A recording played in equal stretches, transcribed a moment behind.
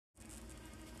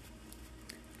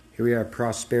Here we are,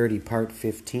 Prosperity, Part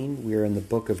 15. We are in the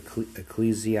book of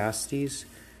Ecclesiastes,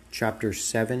 Chapter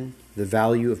 7, the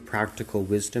value of practical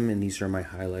wisdom, and these are my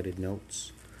highlighted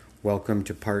notes. Welcome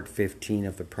to Part 15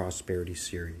 of the Prosperity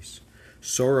series.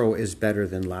 Sorrow is better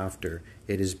than laughter.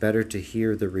 It is better to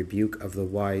hear the rebuke of the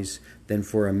wise than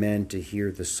for a man to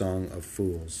hear the song of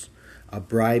fools. A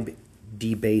bribe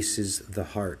debases the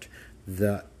heart.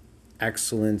 The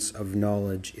excellence of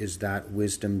knowledge is that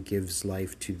wisdom gives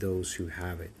life to those who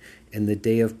have it. In the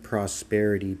day of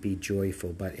prosperity be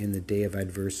joyful, but in the day of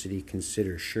adversity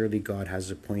consider, surely God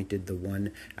has appointed the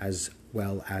one as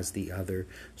well as the other,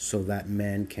 so that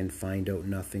man can find out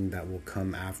nothing that will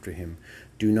come after him.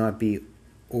 Do not be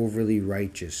overly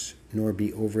righteous, nor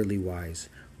be overly wise.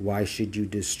 Why should you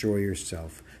destroy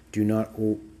yourself? Do not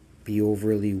be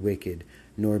overly wicked,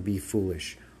 nor be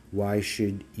foolish. Why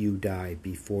should you die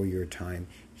before your time?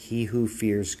 He who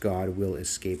fears God will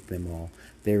escape them all.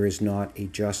 There is not a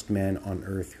just man on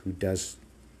earth who does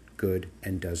good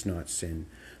and does not sin.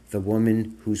 The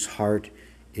woman whose heart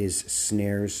is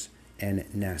snares and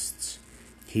nests.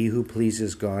 He who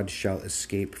pleases God shall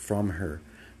escape from her,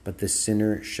 but the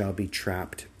sinner shall be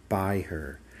trapped by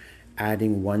her,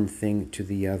 adding one thing to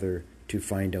the other to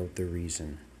find out the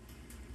reason.